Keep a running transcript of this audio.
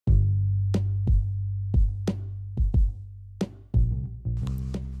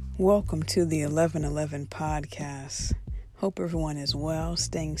Welcome to the 1111 podcast. Hope everyone is well,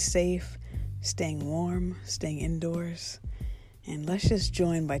 staying safe, staying warm, staying indoors. And let's just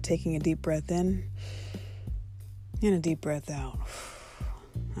join by taking a deep breath in and a deep breath out.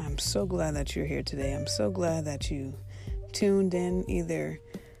 I'm so glad that you're here today. I'm so glad that you tuned in either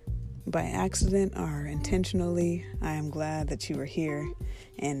by accident or intentionally. I am glad that you are here.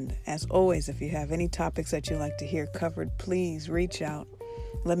 And as always, if you have any topics that you'd like to hear covered, please reach out.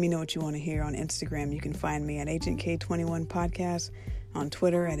 Let me know what you want to hear on Instagram. You can find me at Agent K21 Podcast, on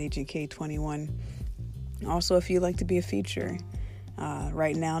Twitter at Agent K21. Also, if you'd like to be a feature,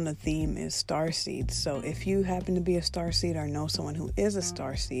 right now the theme is starseed. So if you happen to be a starseed or know someone who is a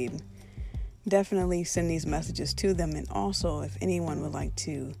starseed, definitely send these messages to them. And also, if anyone would like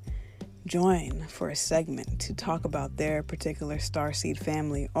to join for a segment to talk about their particular starseed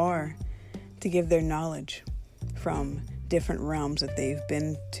family or to give their knowledge from different realms that they've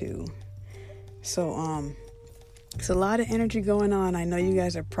been to. So it's a lot of energy going on. I know you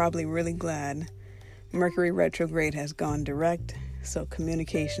guys are probably really glad Mercury retrograde has gone direct, so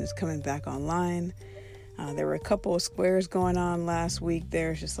communication is coming back online. There were a couple of squares going on last week.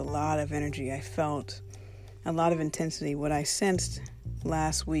 There's just a lot of energy. I felt a lot of intensity. What I sensed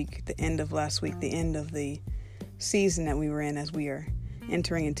last week, the end of last week, the end of the season that we were in as we are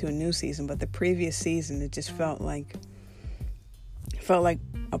entering into a new season, but the previous season, it just felt like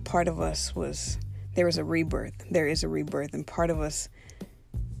a part of us there is a rebirth, and part of us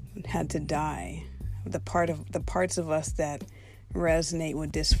had to die. The parts of us that resonate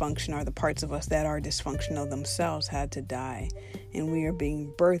with dysfunction, or the parts of us that are dysfunctional themselves, had to die, and we are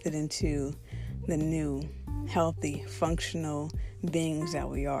being birthed into the new, healthy, functional beings that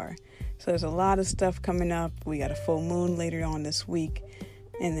we are. So there's a lot of stuff coming up. We got a full moon later on this week,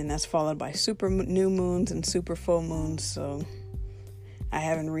 and then that's followed by super new moons and super full moons. So I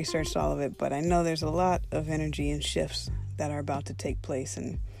haven't researched all of it, but I know there's a lot of energy and shifts that are about to take place.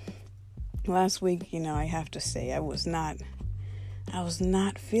 And last week, I have to say, I was not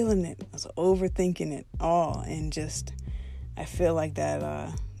feeling it. I was overthinking it all, and just, I feel like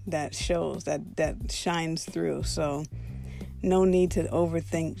that shows, that shines through. So no need to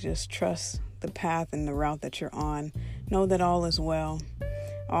overthink. Just trust the path and the route that you're on. Know that all is well.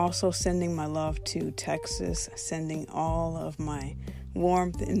 Also sending my love to Texas, sending all of my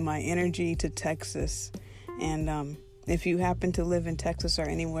warmth and my energy to Texas. And if you happen to live in Texas or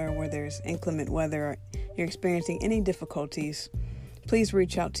anywhere where there's inclement weather or you're experiencing any difficulties, please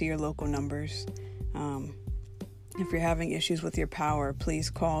reach out to your local numbers. If you're having issues with your power, please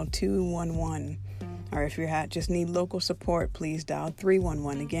call 211. Or if you just need local support, please dial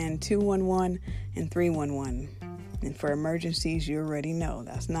 311. Again, 211 and 311. And for emergencies, you already know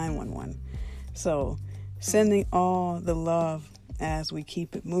that's 911. So sending all the love as we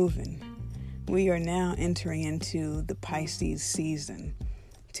keep it moving. We are now entering into the Pisces season,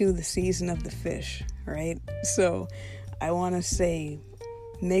 to the season of the fish, right? So I want to say,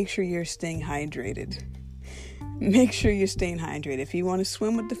 make sure you're staying hydrated. Make sure you're staying hydrated. If you want to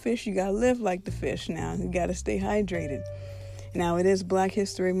swim with the fish, you got to live like the fish now. You got to stay hydrated. Now, it is Black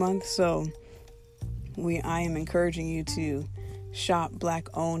History Month, so I am encouraging you to shop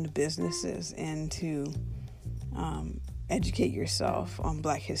Black-owned businesses and to educate yourself on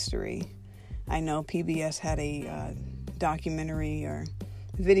Black history. I know PBS had a documentary or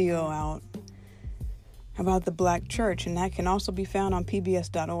video out about the Black church, and that can also be found on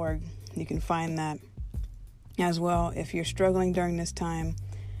pbs.org. You can find that as well. If you're struggling during this time,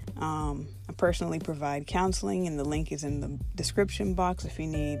 I personally provide counseling, and the link is in the description box. If you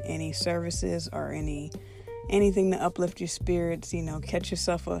need any services or anything to uplift your spirits, catch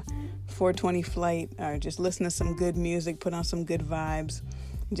yourself a 420 flight, or just listen to some good music, put on some good vibes,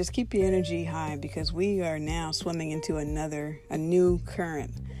 and just keep your energy high, because we are now swimming into a new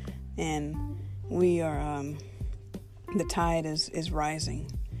current, and we are, the tide is rising.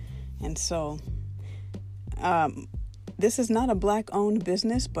 And so, this is not a Black-owned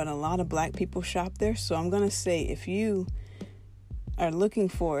business, but a lot of Black people shop there. So I'm going to say, if you are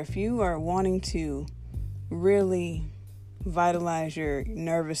wanting to really vitalize your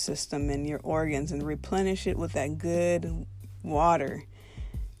nervous system and your organs and replenish it with that good water,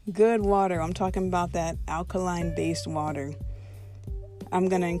 I'm talking about that alkaline-based water, I'm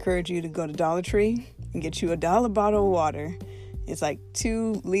going to encourage you to go to Dollar Tree and get you a $1 bottle of water. It's like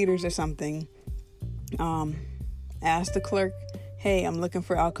 2 liters or something. Ask the clerk, hey, I'm looking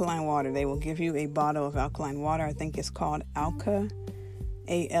for alkaline water. They will give you a bottle of alkaline water. I think it's called Alka,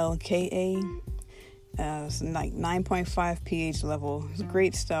 Alka. It's like 9.5 pH level. It's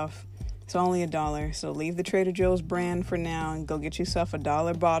great stuff. It's only $1. So leave the Trader Joe's brand for now and go get yourself a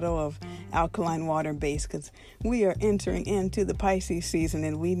 $1 bottle of alkaline water base, because we are entering into the Pisces season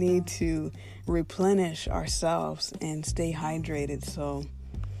and we need to replenish ourselves and stay hydrated. So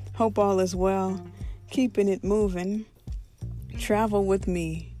hope all is well. Keeping it moving. Travel with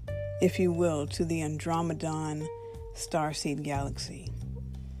me, if you will, to the Andromedon starseed galaxy.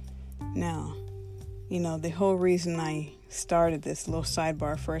 Now, the whole reason I started this little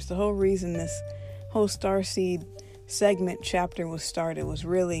sidebar first, the whole reason this whole starseed segment chapter was started was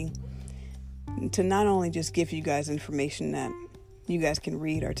really to not only just give you guys information that you guys can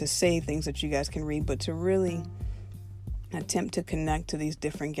read, or to say things that you guys can read, but to really attempt to connect to these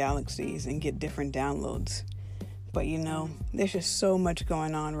different galaxies and get different downloads. But there's just so much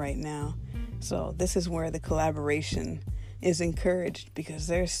going on right now. So this is where the collaboration is encouraged, because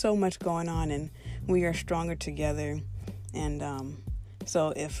there's so much going on and we are stronger together. And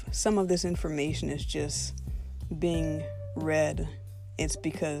so if some of this information is just being read, it's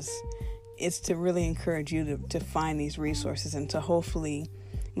because it's to really encourage you to find these resources and to hopefully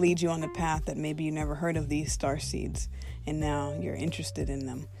lead you on the path that maybe you never heard of these star seeds and now you're interested in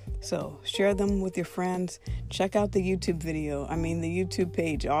them. So share them with your friends. Check out the YouTube the YouTube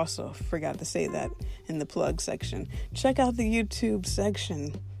page also. Forgot to say that in the plug section. Check out the YouTube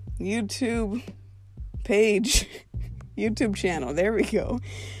page, YouTube channel. There we go.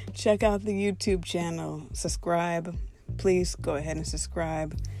 Check out the YouTube channel. Subscribe. Please go ahead and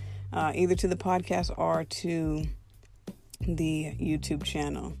subscribe either to the podcast or to the YouTube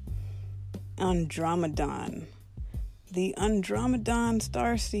channel. Andromedon. The Andromedon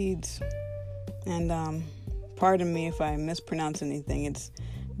starseeds. And pardon me if I mispronounce anything. It's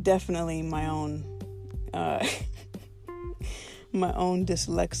definitely my own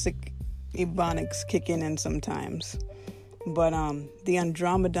dyslexic ebonics kicking in sometimes. But the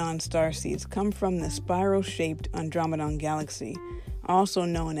Andromedon starseeds come from the spiral-shaped Andromedon galaxy, also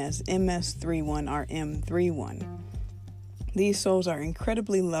known as MS31 or M31. These souls are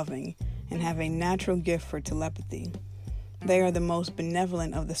incredibly loving and have a natural gift for telepathy. They are the most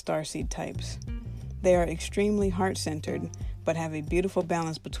benevolent of the starseed types. They are extremely heart-centered, but have a beautiful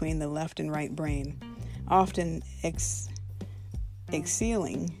balance between the left and right brain, often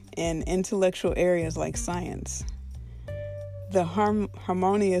excelling in intellectual areas like science. The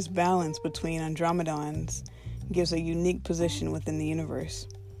harmonious balance between Andromedons gives a unique position within the universe.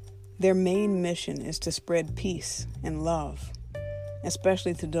 Their main mission is to spread peace and love,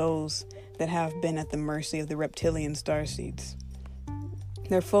 especially to those that have been at the mercy of the reptilian starseeds.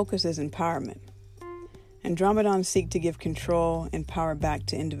 Their focus is empowerment. Andromedons seek to give control and power back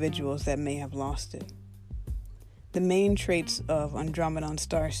to individuals that may have lost it. The main traits of Andromedon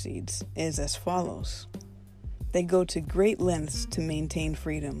starseeds is as follows. They go to great lengths to maintain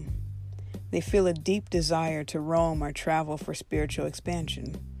freedom. They feel a deep desire to roam or travel for spiritual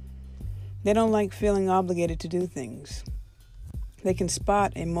expansion. They don't like feeling obligated to do things. They can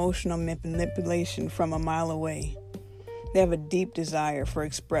spot emotional manipulation from a mile away. They have a deep desire for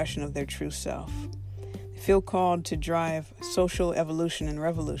expression of their true self. They feel called to drive social evolution and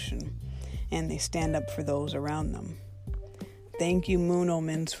revolution, and they stand up for those around them. Thank you, Moon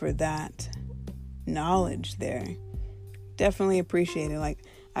Omens, for that knowledge there. Definitely appreciate it. Like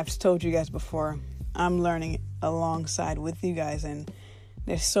I've told you guys before, I'm learning alongside with you guys, and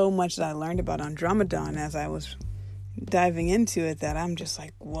there's so much that I learned about Andromedon as I was diving into it that I'm just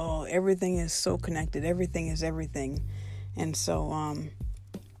like, whoa, everything is so connected. Everything is everything. And so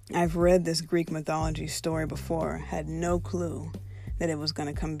I've read this Greek mythology story before, had no clue that it was going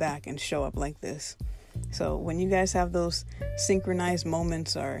to come back and show up like this. So when you guys have those synchronized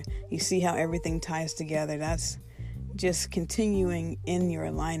moments or you see how everything ties together, that's just continuing in your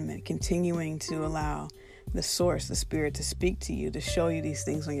alignment, continuing to allow the source, the spirit, to speak to you, to show you these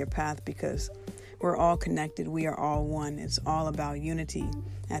things on your path, because we're all connected. We are all one. It's all about unity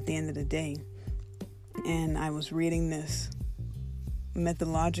at the end of the day. And I was reading this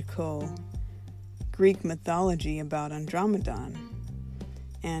mythological Greek mythology about Andromedon,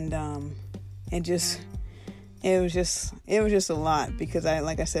 and it was just a lot, because I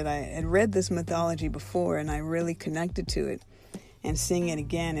had read this mythology before and I really connected to it, and seeing it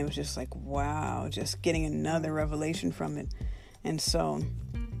again, it was just like, wow, just getting another revelation from it. And so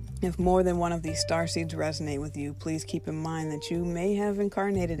if more than one of these starseeds resonate with you, please keep in mind that you may have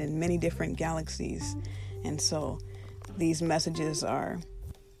incarnated in many different galaxies. And so these messages are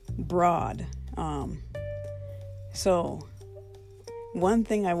broad. So one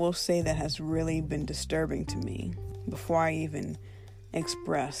thing I will say that has really been disturbing to me before I even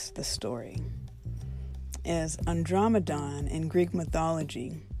express the story is Andromedon in Greek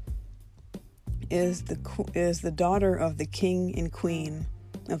mythology is the daughter of the king and queen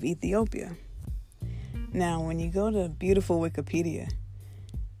of Ethiopia. Now, when you go to beautiful Wikipedia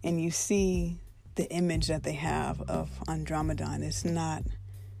and you see the image that they have of Andromedon, it's not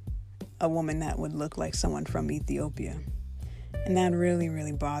a woman that would look like someone from Ethiopia. And that really,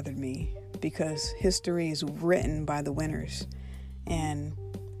 really bothered me, because history is written by the winners, and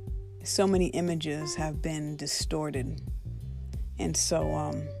so many images have been distorted. And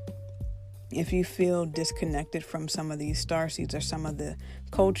so if you feel disconnected from some of these starseeds or some of the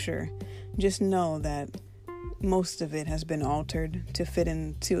culture, just know that most of it has been altered to fit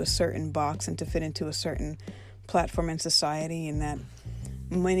into a certain box and to fit into a certain platform in society, and that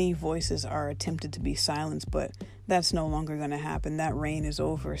many voices are attempted to be silenced, but that's no longer going to happen. That reign is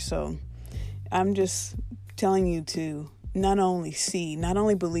over. So I'm just telling you to not only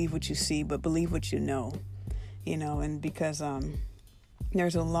believe what you see, but believe what you know, and because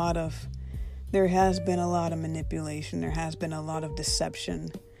there has been a lot of manipulation, there has been a lot of deception,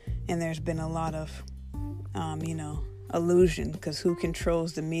 and there's been a lot of, illusion, because who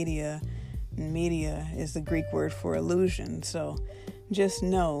controls the media? Media is the Greek word for illusion. So just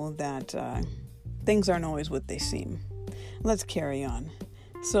know that things aren't always what they seem. Let's carry on.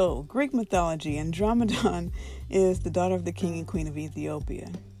 So, Greek mythology, Andromedon is the daughter of the king and queen of Ethiopia.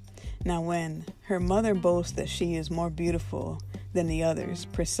 Now, when her mother boasts that she is more beautiful than the others,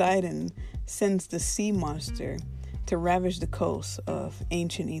 Poseidon sends the sea monster to ravage the coasts of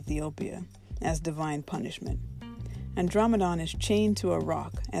ancient Ethiopia as divine punishment. Andromedon is chained to a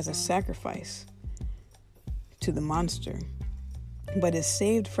rock as a sacrifice to the monster, but is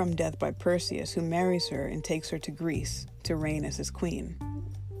saved from death by Perseus, who marries her and takes her to Greece to reign as his queen.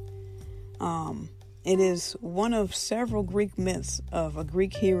 It is one of several Greek myths of a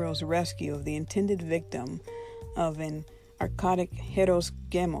Greek hero's rescue of the intended victim of an archaic Heros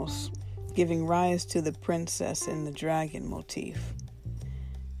Gamos, giving rise to the princess and the dragon motif.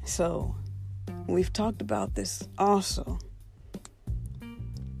 So, we've talked about this also.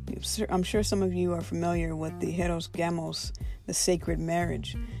 I'm sure some of you are familiar with the Heros Gamos, the sacred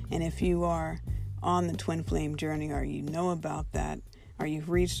marriage. And if you are on the twin flame journey, or you know about that, or you've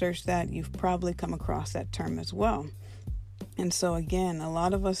researched that, you've probably come across that term as well. And so again, a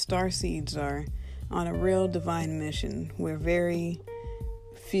lot of us starseeds are on a real divine mission. We're very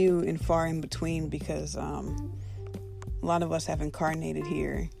few and far in between, because a lot of us have incarnated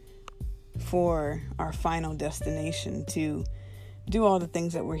here for our final destination, to do all the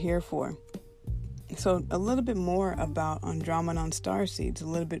things that we're here for. So a little bit more about Andromedon starseeds, a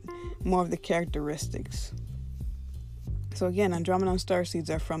little bit more of the characteristics. So again, Andromedon starseeds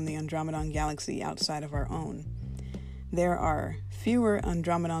are from the Andromedon galaxy outside of our own. There are fewer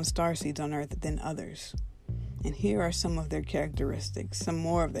Andromedon starseeds on Earth than others. And here are some of their characteristics, some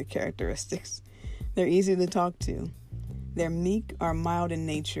more of their characteristics. They're easy to talk to. They're meek or mild in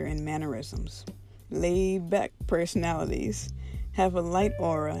nature and mannerisms. Laid-back personalities, have a light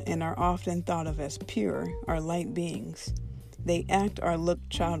aura, and are often thought of as pure or light beings. They act or look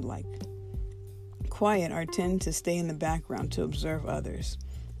childlike. Quiet or tend to stay in the background to observe others.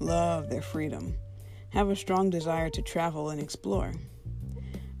 Love their freedom. Have a strong desire to travel and explore.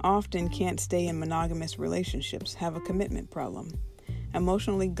 Often can't stay in monogamous relationships. Have a commitment problem.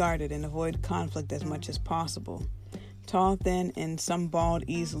 Emotionally guarded and avoid conflict as much as possible. Tall, thin, and some bald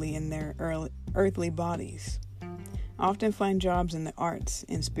easily in their earthly bodies. Often find jobs in the arts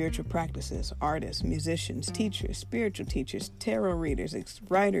and spiritual practices, artists, musicians, teachers, spiritual teachers, tarot readers,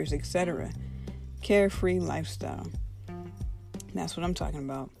 writers, etc. Carefree lifestyle. That's what I'm talking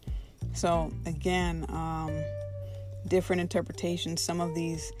about. So again, different interpretations. Some of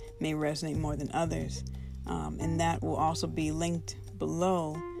these may resonate more than others. And that will also be linked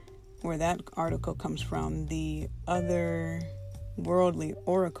below, where that article comes from, the Otherworldly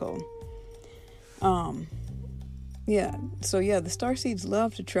Oracle. The starseeds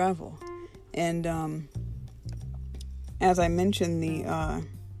love to travel. And as I mentioned,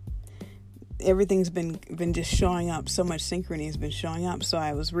 everything's been just showing up. So much synchrony has been showing up. So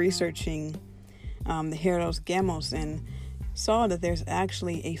I was researching the Heros Gamos and saw that there's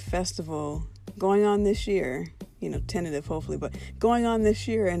actually a festival going on this year, tentative hopefully, but going on this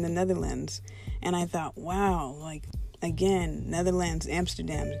year in the Netherlands. And I thought, wow, again, Netherlands,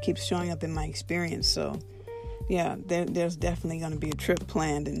 Amsterdam, it keeps showing up in my experience. So yeah, there's definitely going to be a trip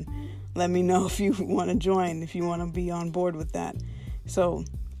planned, and let me know if you want to join, if you want to be on board with that. So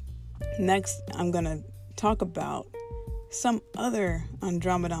next, I'm going to talk about some other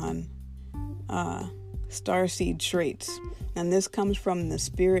Andromedon starseed traits. And this comes from the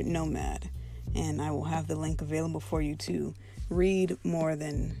Spirit Nomad. And I will have the link available for you to read more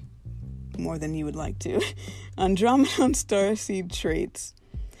than more than you would like to. Andromedon starseed traits.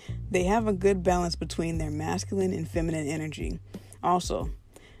 They have a good balance between their masculine and feminine energy. Also,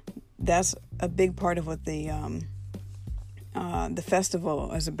 that's a big part of what the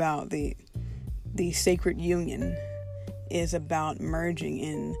festival is about. The sacred union is about merging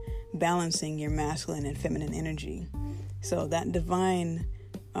and balancing your masculine and feminine energy. So that divine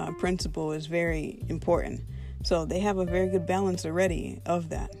principle is very important. So they have a very good balance already of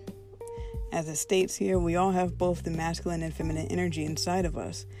that. As it states here, we all have both the masculine and feminine energy inside of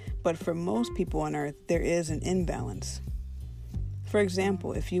us, but for most people on earth, there is an imbalance. For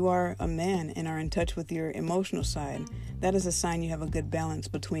example, if you are a man and are in touch with your emotional side, that is a sign you have a good balance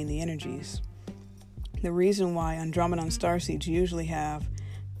between the energies. The reason why Andromedon starseeds usually have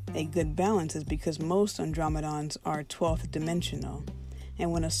a good balance is because most Andromedons are 12th dimensional,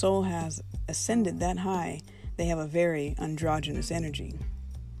 and when a soul has ascended that high, they have a very androgynous energy.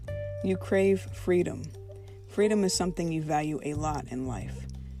 You crave freedom. Freedom is something you value a lot in life.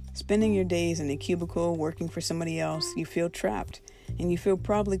 Spending your days in a cubicle working for somebody else, you feel trapped, and you feel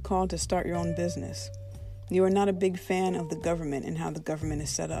probably called to start your own business. You are not a big fan of the government and how the government is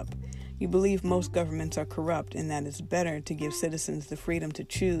set up. You believe most governments are corrupt and that it's better to give citizens the freedom to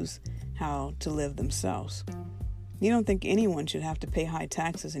choose how to live themselves. You don't think anyone should have to pay high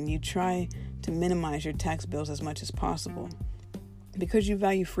taxes, and you try to minimize your tax bills as much as possible. Because you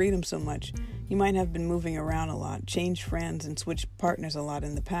value freedom so much, you might have been moving around a lot, changed friends, and switched partners a lot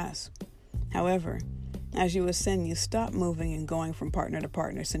in the past. However, as you ascend, you stop moving and going from partner to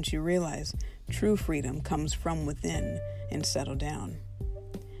partner since you realize true freedom comes from within and settle down.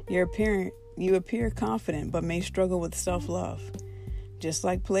 You appear confident but may struggle with self-love. Just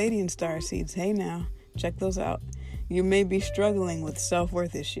like Pleiadian starseeds, hey now, check those out. You may be struggling with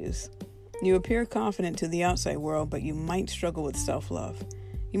self-worth issues. You appear confident to the outside world, but you might struggle with self-love.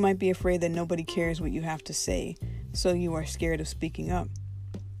 You might be afraid that nobody cares what you have to say, so you are scared of speaking up.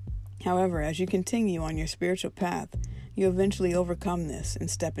 However, as you continue on your spiritual path, you eventually overcome this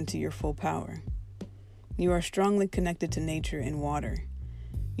and step into your full power. You are strongly connected to nature and water.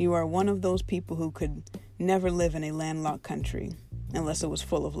 You are one of those people who could never live in a landlocked country unless it was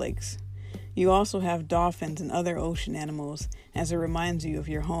full of lakes. You also have dolphins and other ocean animals, as it reminds you of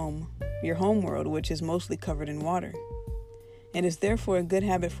your home world, which is mostly covered in water. It is therefore a good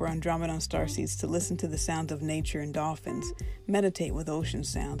habit for Andromedon starseeds to listen to the sounds of nature and dolphins, meditate with ocean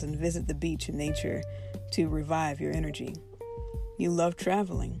sounds, and visit the beach and nature to revive your energy. You love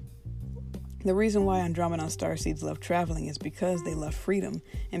traveling. The reason why Andromedon starseeds love traveling is because they love freedom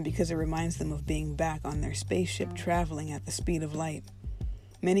and because it reminds them of being back on their spaceship traveling at the speed of light.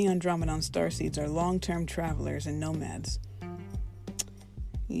 Many Andromedon starseeds are long-term travelers and nomads.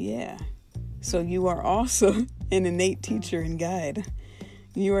 Yeah. So you are also an innate teacher and guide.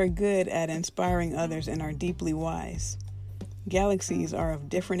 You are good at inspiring others and are deeply wise. Galaxies are of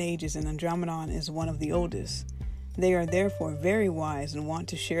different ages and Andromedon is one of the oldest. They are therefore very wise and want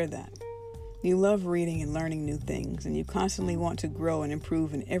to share that. You love reading and learning new things, and you constantly want to grow and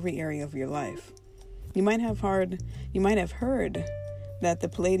improve in every area of your life. You might have heard that the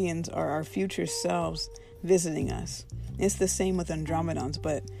Pleiadians are our future selves visiting us. It's the same with Andromedons,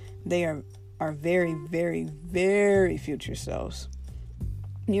 but they are very, very, very future selves.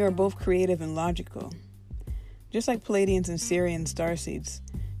 You are both creative and logical. Just like Pleiadians and Sirian starseeds,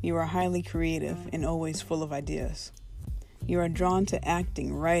 you are highly creative and always full of ideas. You are drawn to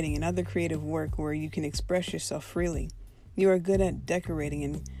acting, writing, and other creative work where you can express yourself freely. You are good at decorating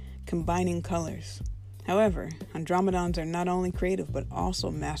and combining colors. However, Andromedons are not only creative but also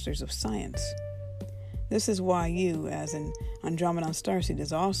masters of science. This is why you, as an Andromedon starseed,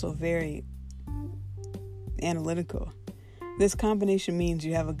 is also very analytical. This combination means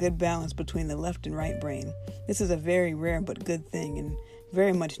you have a good balance between the left and right brain. This is a very rare but good thing and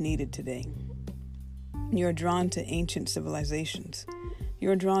very much needed today. You are drawn to ancient civilizations.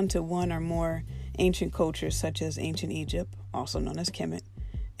 You are drawn to one or more ancient cultures such as ancient Egypt, also known as Kemet,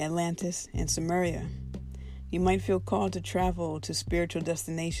 Atlantis, and Sumeria. You might feel called to travel to spiritual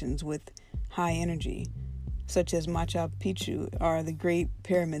destinations with high energy, such as Machu Picchu or the Great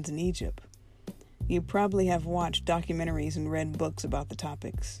Pyramids in Egypt. You probably have watched documentaries and read books about the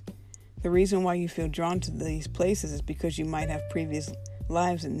topics. The reason why you feel drawn to these places is because you might have previous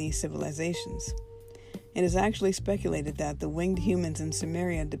lives in these civilizations. It is actually speculated that the winged humans in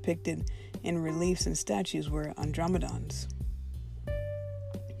Sumeria depicted in reliefs and statues were Andromedons.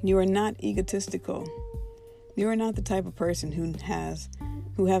 You are not egotistical. You are not the type of person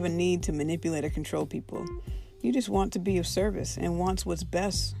who have a need to manipulate or control people. You just want to be of service and wants what's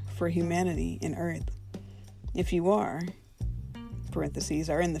best for humanity and Earth. If you are, parentheses,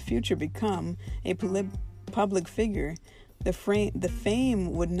 are in the future become a public figure, the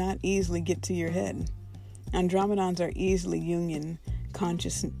fame would not easily get to your head. Andromedans are easily union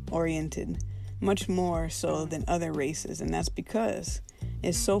conscious oriented, much more so than other races, and that's because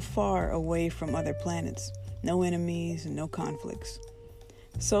it's so far away from other planets. No enemies and no conflicts.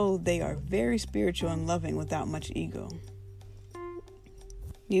 So they are very spiritual and loving without much ego.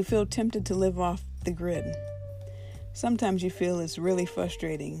 You feel tempted to live off the grid. Sometimes you feel it's really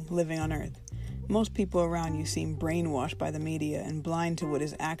frustrating living on Earth. Most people around you seem brainwashed by the media and blind to what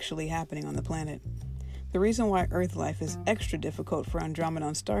is actually happening on the planet. The reason why Earth life is extra difficult for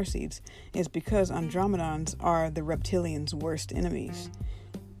Andromedan starseeds is because Andromedans are the reptilians' worst enemies.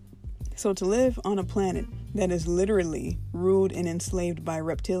 So to live on a planet that is literally ruled and enslaved by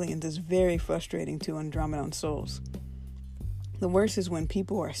reptilians is very frustrating to Andromedan souls. The worst is when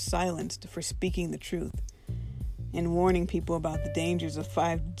people are silenced for speaking the truth and warning people about the dangers of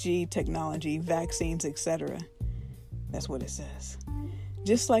 5G technology, vaccines, etc. That's what it says.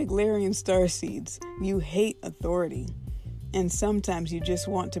 Just like Lyrian starseeds, you hate authority, and sometimes you just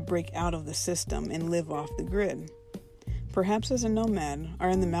want to break out of the system and live off the grid. Perhaps as a nomad, or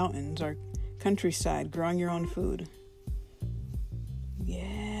in the mountains, or countryside, growing your own food.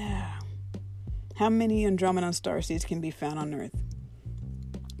 Yeah. How many Andromedan starseeds can be found on Earth?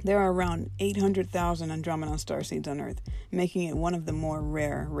 There are around 800,000 Andromedan starseeds on Earth, making it one of the more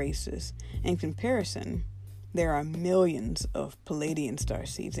rare races. In comparison, there are millions of Pleiadian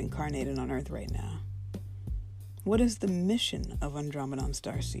starseeds incarnated on Earth right now. What is the mission of Andromedan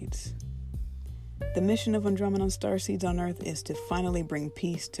starseeds? The mission of Andromedan starseeds on Earth is to finally bring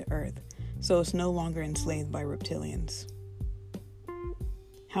peace to Earth, so it's no longer enslaved by reptilians.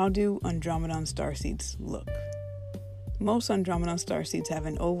 How do Andromedan starseeds look? Most Andromedan starseeds have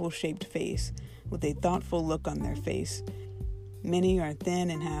an oval-shaped face with a thoughtful look on their face. Many are thin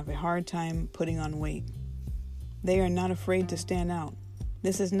and have a hard time putting on weight. They are not afraid to stand out.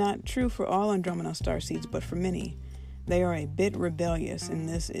 This is not true for all Andromedan starseeds, but for many. They are a bit rebellious, and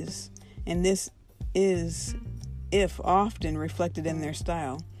this is, if often, reflected in their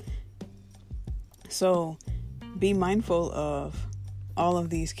style. So, be mindful of all of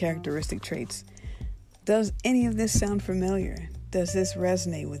these characteristic traits. Does any of this sound familiar? Does this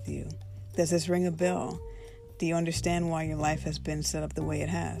resonate with you? Does this ring a bell? Do you understand why your life has been set up the way it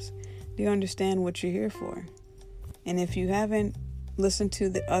has? Do you understand what you're here for? And if you haven't listened to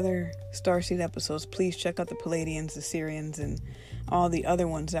the other starseed episodes, please check out the Pleiadians, the Sirians, and all the other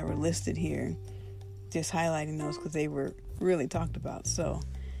ones that were listed here. Just highlighting those because they were really talked about. So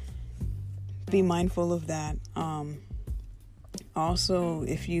be mindful of that. Also,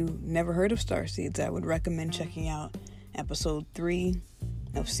 if you never heard of starseeds, I would recommend checking out episode 3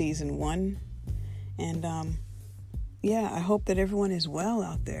 of season 1. And I hope that everyone is well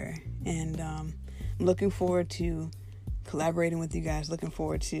out there. And I'm looking forward to collaborating with you guys. Looking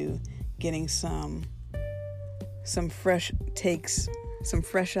forward to getting some fresh takes, some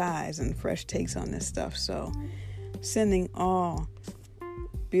fresh eyes and fresh takes on this stuff. So sending all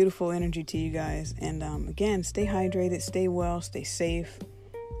beautiful energy to you guys. And again, stay hydrated, stay well, stay safe,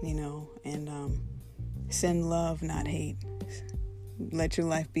 and send love, not hate. Let your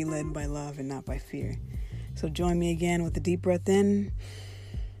life be led by love and not by fear. So join me again with a deep breath in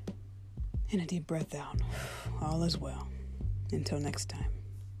and a deep breath out. All is well. Until next time.